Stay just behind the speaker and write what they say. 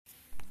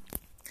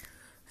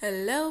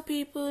Hello,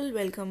 people.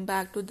 Welcome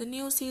back to the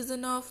new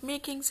season of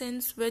Making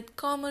Sense with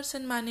Commerce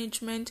and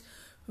Management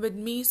with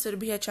me,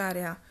 Surbhi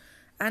Acharya.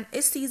 And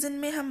इस season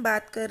में हम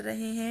बात कर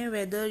रहे हैं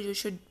whether you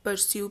should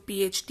pursue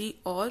PhD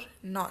और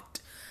not.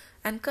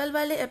 And कल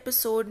वाले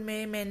एपिसोड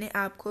में मैंने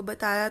आपको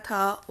बताया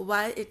था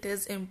why it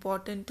is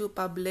important to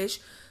publish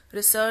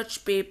research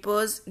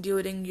papers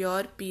during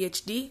your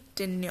PhD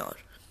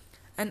tenure.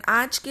 And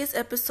आज के इस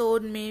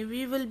एपिसोड में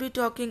we will be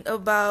talking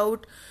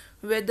about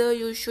whether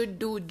you should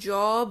do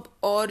job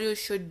or you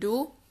should do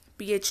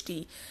PhD.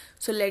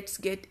 So let's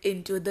get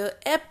into the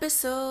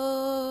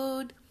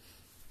episode.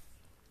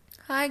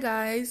 Hi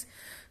guys.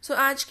 So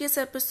आज के इस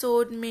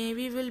episode में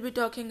we will be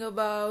talking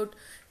about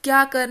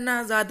क्या करना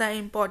ज़्यादा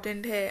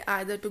important है,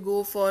 either to go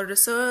for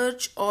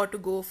research or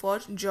to go for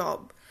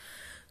job.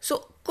 So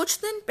कुछ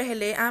दिन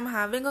पहले I'm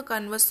having a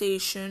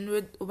conversation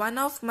with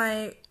one of my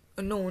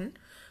known.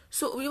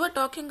 So we were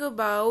talking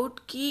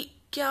about कि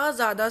क्या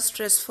ज़्यादा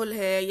स्ट्रेसफुल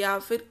है या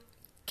फिर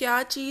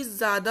क्या चीज़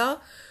ज़्यादा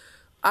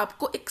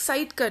आपको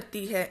एक्साइट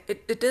करती है.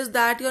 It is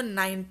that your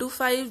 9 to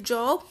 5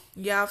 job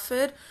या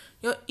फिर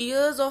your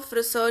ears of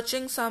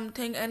researching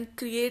something and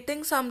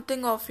creating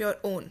something of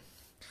your own.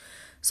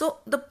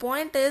 So the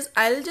point is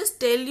I will just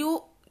tell you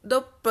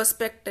the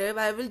perspective,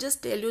 I will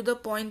just tell you the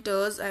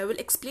pointers, I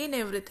will explain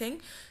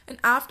everything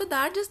and after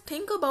that just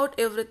think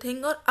about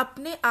everything और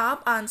अपने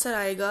आप answer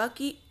आएगा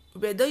कि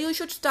whether you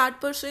should start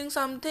pursuing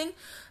something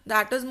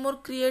that is more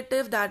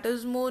creative, that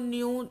is more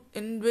new,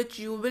 in which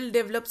you will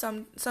develop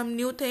some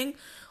new thing,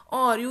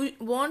 or you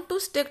want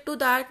to stick to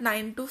that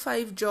 9 to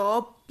 5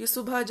 job कि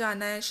सुबह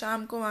जाना है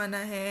शाम को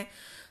आना है,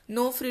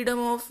 no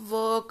freedom of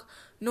work,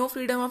 no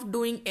freedom of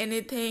doing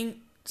anything,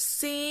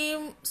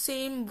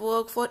 same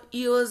work for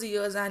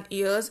years and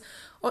years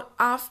और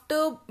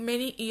after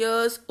many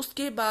years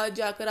उसके बाद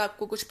जाकर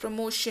आपको कुछ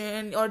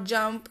promotion और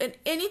jump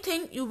and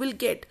anything you will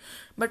get,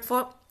 but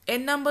for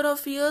n number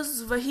of years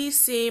वही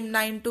same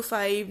 9 to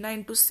 5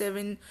 9 to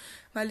 7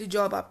 वाली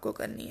job आपको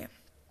करनी है.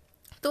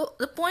 तो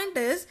द पॉइंट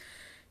इज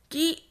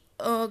कि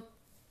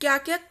क्या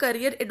क्या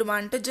करियर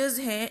एडवांटेजेस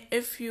हैं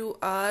if you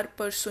are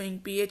pursuing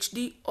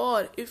PhD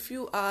और if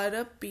you are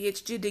a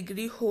PhD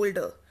degree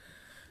holder.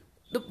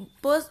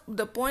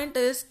 The point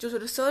is जो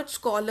रिसर्च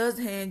स्कॉलर्स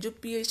हैं, जो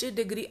पीएचडी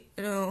डिग्री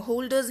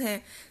होल्डर्स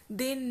हैं,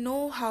 they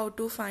know how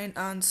to find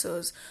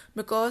answers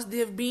because they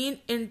have been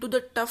into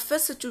the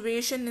toughest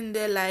situation in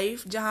their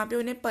life जहाँ पे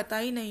उन्हें पता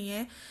ही नहीं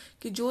है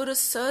कि जो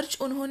रिसर्च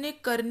उन्होंने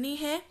करनी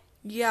है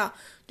या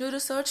जो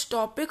रिसर्च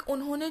टॉपिक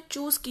उन्होंने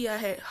चूज किया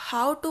है,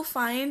 हाउ टू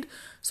फाइंड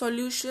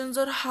सॉल्यूशंस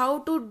और हाउ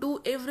टू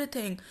डू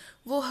एवरीथिंग,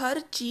 वो हर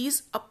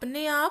चीज़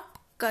अपने आप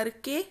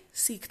करके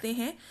सीखते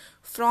हैं.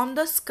 From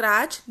the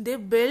scratch they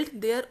build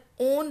their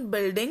own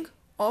building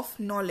of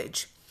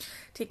knowledge.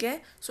 ठीक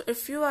है. So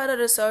if you are a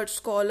research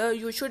scholar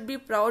you should be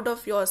proud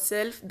of your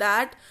self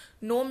that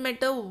no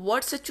matter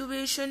what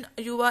situation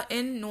you are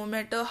in, no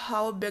matter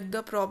how big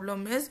the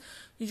problem is,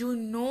 you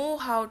know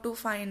how to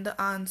find the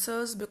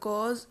answers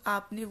because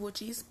आपने वो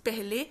चीज़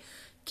पहले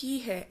की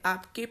है,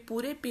 आपके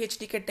पूरे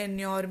PhD के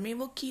tenure में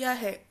वो किया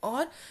है.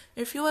 और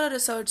if you are a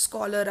research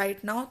scholar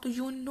right now तो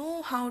you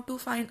know how to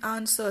find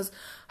answers,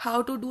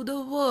 how to do the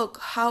work,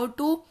 how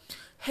to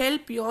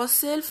help your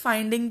self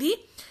finding the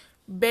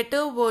better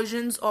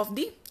versions of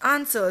the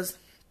answers.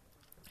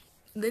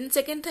 Then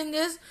second thing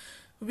is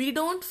we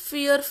don't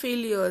fear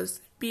failures.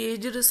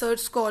 PhD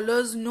research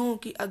scholars know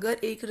कि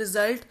अगर एक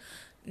result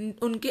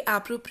उनके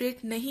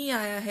appropriate नहीं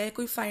आया है,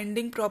 कोई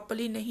finding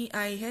properly नहीं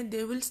आई है,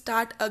 they will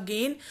start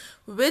again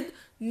with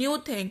new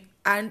thing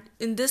and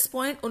in this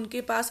point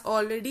उनके पास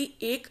already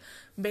एक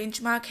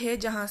benchmark है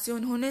जहाँ से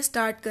उन्होंने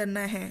start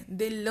करना है.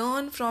 They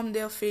learn from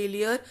their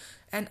failure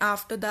and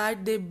after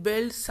that they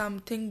build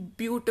something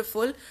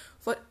beautiful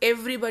for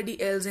everybody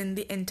else in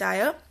the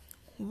entire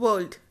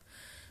world.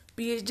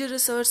 PhD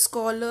research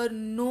scholar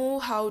know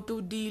how to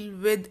deal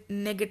with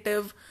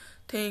negative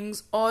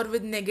things or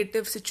with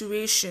negative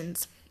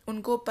situations.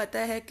 उनको पता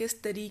है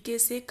किस तरीके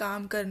से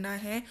काम करना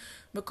है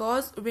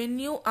because when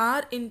you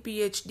are in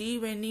PhD,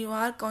 when you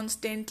are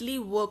constantly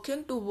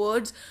working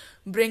towards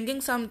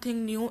bringing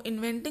something new,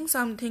 inventing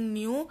something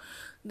new,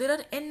 there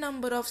are n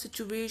number of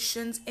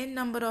situations, n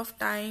number of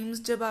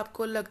times जब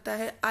आपको लगता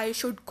है I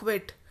should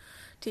quit.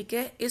 ठीक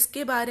है.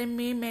 इसके बारे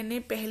में मैंने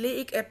पहले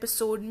एक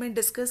एपिसोड में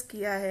डिस्कस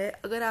किया है,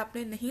 अगर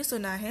आपने नहीं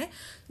सुना है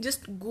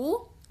just go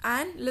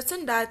and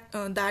listen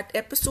that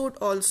episode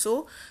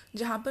also,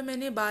 जहाँ पर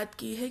मैंने बात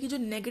की है कि जो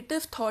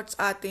नेगेटिव थॉट्स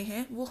आते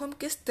हैं वो हम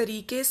किस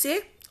तरीके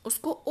से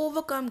उसको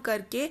ओवरकम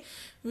करके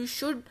वी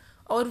शुड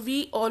और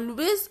we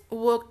always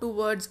work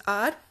towards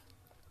our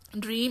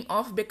dream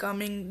of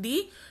becoming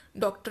the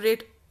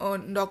doctorate,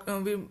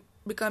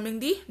 becoming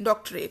the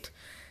doctorate.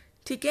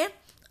 ठीक है.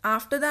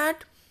 After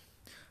that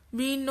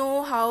we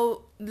know how,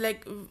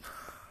 like